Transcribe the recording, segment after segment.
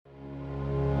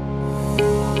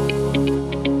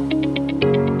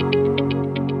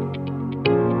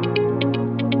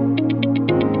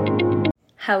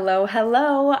Hello,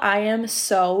 hello. I am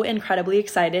so incredibly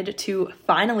excited to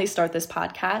finally start this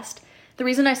podcast. The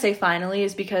reason I say finally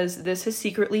is because this has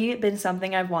secretly been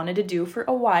something I've wanted to do for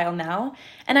a while now,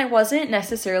 and I wasn't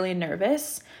necessarily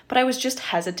nervous, but I was just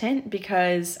hesitant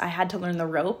because I had to learn the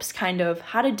ropes, kind of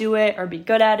how to do it or be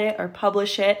good at it or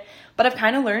publish it, but I've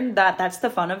kind of learned that that's the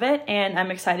fun of it, and I'm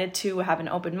excited to have an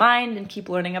open mind and keep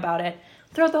learning about it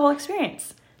throughout the whole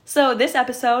experience. So this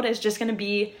episode is just going to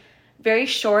be very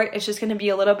short. It's just going to be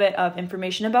a little bit of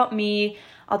information about me.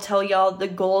 I'll tell y'all the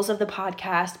goals of the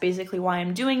podcast, basically why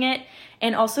I'm doing it,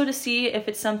 and also to see if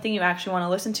it's something you actually want to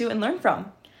listen to and learn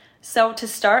from. So to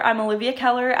start, I'm Olivia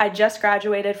Keller. I just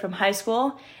graduated from high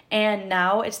school, and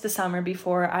now it's the summer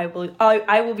before I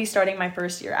will be starting my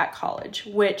first year at college,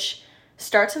 which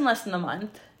starts in less than a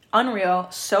month. Unreal,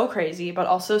 so crazy, but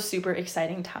also super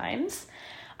exciting times.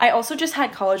 I also just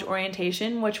had college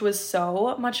orientation, which was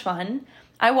so much fun.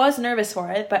 I was nervous for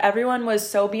it, but everyone was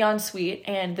so beyond sweet,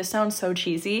 and this sounds so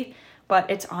cheesy, but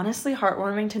it's honestly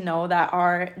heartwarming to know that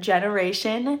our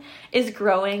generation is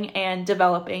growing and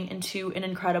developing into an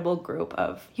incredible group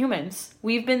of humans.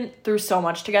 We've been through so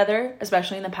much together,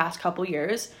 especially in the past couple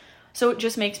years, so it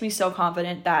just makes me so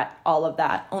confident that all of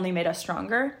that only made us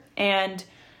stronger and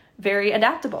very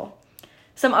adaptable.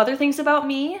 Some other things about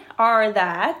me are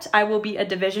that I will be a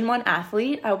Division I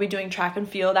athlete. I will be doing track and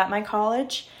field at my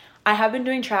college. I have been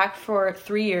doing track for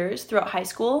 3 years throughout high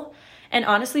school, and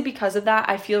honestly, because of that,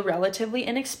 I feel relatively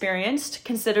inexperienced,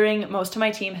 considering most of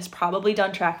my team has probably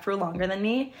done track for longer than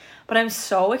me, but I'm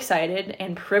so excited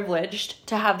and privileged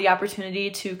to have the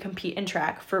opportunity to compete in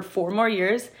track for 4 more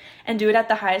years and do it at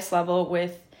the highest level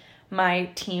with my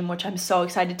team, which I'm so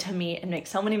excited to meet and make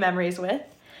so many memories with.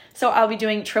 So I'll be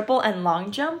doing triple and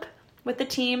long jump with the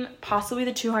team, possibly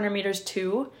the 200 meters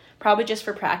too, probably just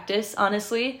for practice,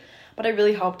 honestly. But I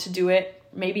really hope to do it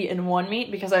maybe in one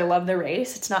meet because I love the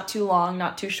race. It's not too long,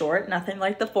 not too short, nothing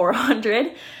like the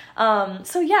 400.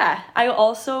 I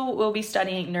also will be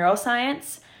studying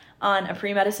neuroscience on a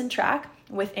pre-medicine track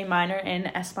with a minor in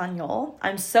Espanol.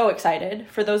 I'm so excited.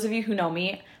 For those of you who know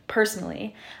me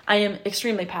personally, I am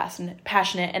extremely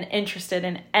passionate and interested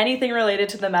in anything related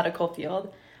to the medical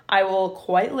field. I will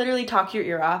quite literally talk your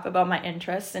ear off about my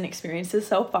interests and experiences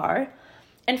so far.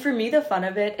 And for me, the fun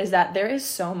of it is that there is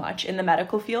so much in the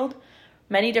medical field,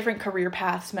 many different career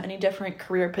paths, many different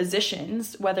career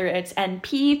positions, whether it's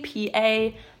NP,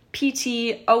 PA,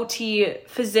 PT, OT,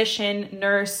 physician,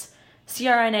 nurse,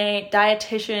 CRNA,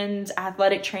 dietitians,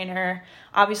 athletic trainer.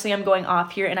 Obviously, I'm going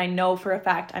off here, and I know for a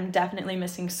fact I'm definitely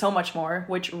missing so much more,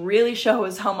 which really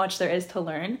shows how much there is to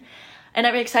learn. And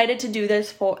I'm excited to do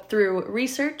this through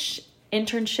research,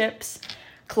 internships,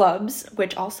 clubs,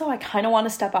 which also I kind of want to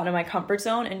step out of my comfort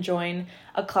zone and join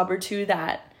a club or two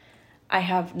that I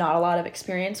have not a lot of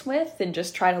experience with and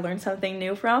just try to learn something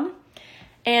new from.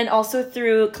 And also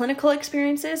through clinical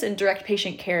experiences and direct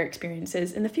patient care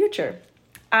experiences in the future.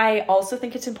 I also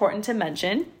think it's important to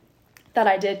mention that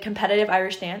I did competitive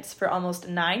Irish dance for almost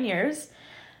 9 years.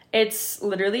 It's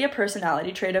literally a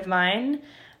personality trait of mine.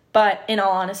 But in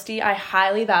all honesty, I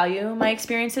highly value my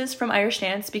experiences from Irish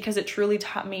dance because it truly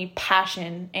taught me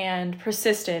passion and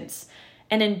persistence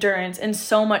and endurance and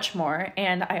so much more.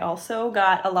 And I also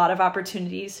got a lot of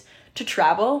opportunities to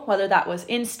travel, whether that was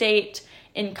in-state,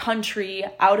 in-country,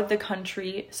 out of the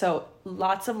country. So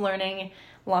lots of learning,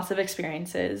 lots of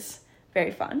experiences.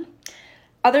 Very fun.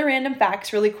 Other random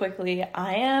facts really quickly.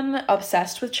 I am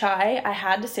obsessed with chai. I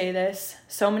had to say this.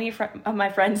 So many of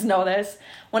my friends know this.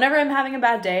 Whenever I'm having a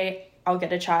bad day, I'll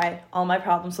get a chai. All my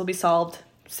problems will be solved.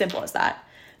 Simple as that.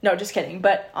 No, just kidding.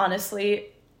 But honestly,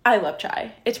 I love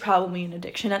chai. It's probably an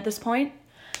addiction at this point.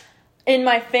 In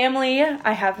my family,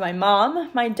 I have my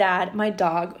mom, my dad, my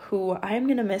dog, who I am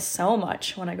going to miss so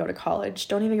much when I go to college.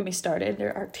 Don't even get me started.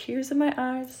 There are tears in my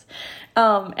eyes.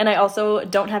 And I also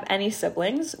don't have any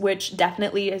siblings, which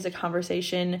definitely is a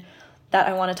conversation that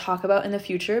I want to talk about in the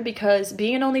future because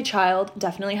being an only child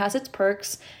definitely has its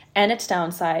perks and its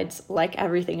downsides, like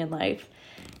everything in life.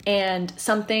 And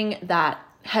something that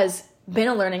has been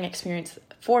a learning experience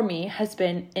for me has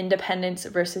been independence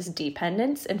versus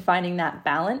dependence and finding that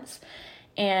balance.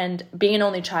 And being an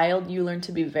only child, you learn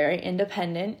to be very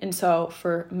independent. And so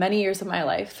for many years of my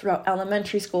life, throughout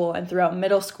elementary school and throughout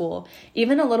middle school,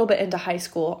 even a little bit into high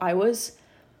school, I was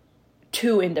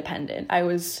too independent. I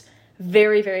was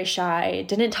very, very shy,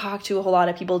 didn't talk to a whole lot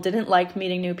of people, didn't like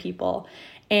meeting new people.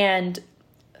 And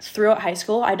throughout high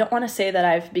school, I don't want to say that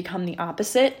I've become the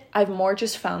opposite. I've more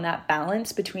just found that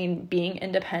balance between being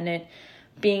independent,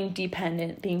 being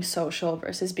dependent, being social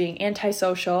versus being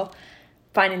antisocial,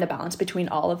 finding the balance between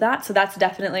all of that. So that's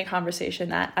definitely a conversation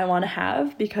that I want to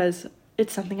have because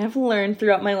It's something I've learned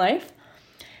throughout my life.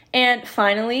 And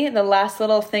finally, the last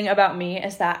little thing about me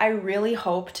is that I really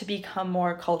hope to become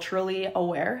more culturally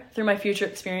aware through my future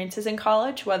experiences in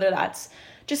college, whether that's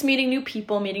just meeting new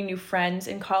people, meeting new friends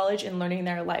in college, and learning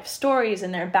their life stories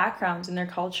and their backgrounds and their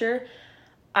culture.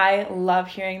 I love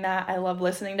hearing that. I love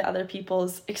listening to other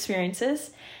people's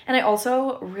experiences. And I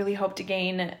also really hope to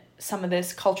gain some of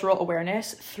this cultural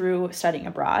awareness through studying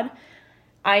abroad.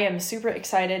 I am super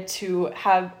excited to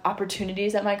have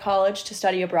opportunities at my college to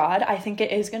study abroad. I think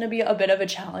it is going to be a bit of a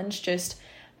challenge just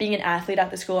being an athlete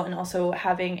at the school and also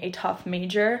having a tough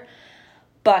major,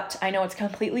 but I know it's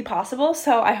completely possible,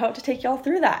 so I hope to take y'all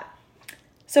through that.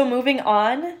 So moving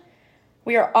on,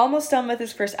 we are almost done with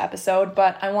this first episode,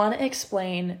 but I want to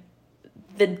explain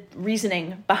the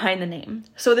reasoning behind the name.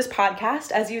 So this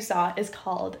podcast, as you saw, is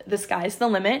called The Sky's the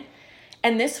Limit.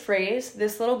 And this phrase,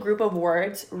 this little group of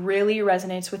words really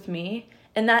resonates with me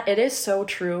in that it is so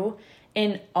true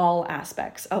in all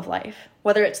aspects of life.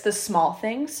 Whether it's the small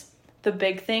things, the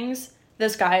big things, the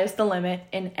sky is the limit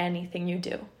in anything you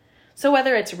do. So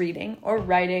whether it's reading or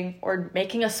writing or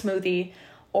making a smoothie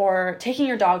or taking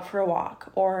your dog for a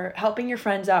walk or helping your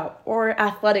friends out or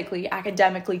athletically,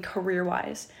 academically,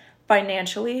 career-wise,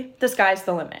 financially, the sky's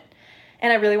the limit.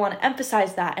 And I really want to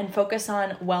emphasize that and focus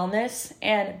on wellness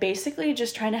and basically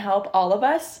just trying to help all of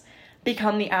us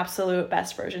become the absolute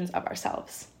best versions of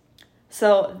ourselves.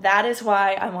 So that is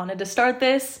why I wanted to start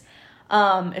this.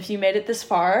 If you made it this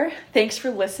far, thanks for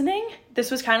listening.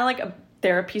 This was kind of like a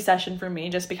therapy session for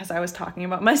me just because I was talking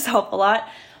about myself a lot.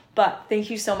 But thank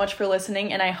you so much for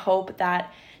listening, and I hope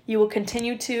that you will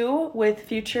continue to with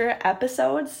future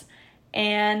episodes.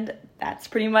 And that's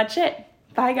pretty much it.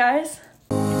 Bye, guys.